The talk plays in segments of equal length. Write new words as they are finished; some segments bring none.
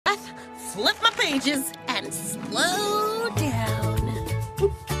flip my pages and slow down.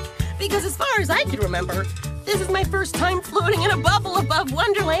 Because as far as I can remember, this is my first time floating in a bubble above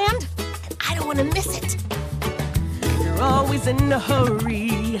Wonderland, and I don't want to miss it. You're always in a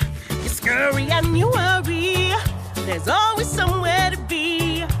hurry, you scurry and you worry. There's always somewhere to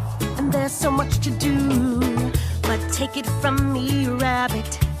be, and there's so much to do. But take it from me,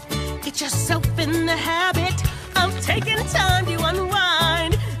 rabbit, get yourself in the habit of taking time to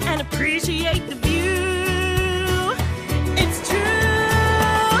unwind and appreciate the view. It's true,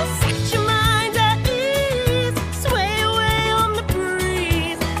 set your mind at ease, sway away on the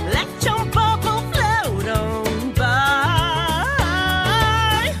breeze, let your bubble float on by.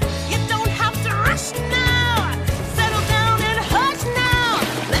 You don't have to rush now, settle down and hush now,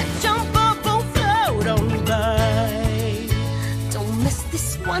 let your bubble float on by. Don't miss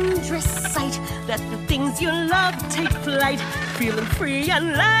this wondrous sight, let the things you love take flight, feeling free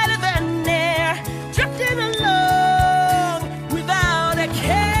and lighter than air, drifting along.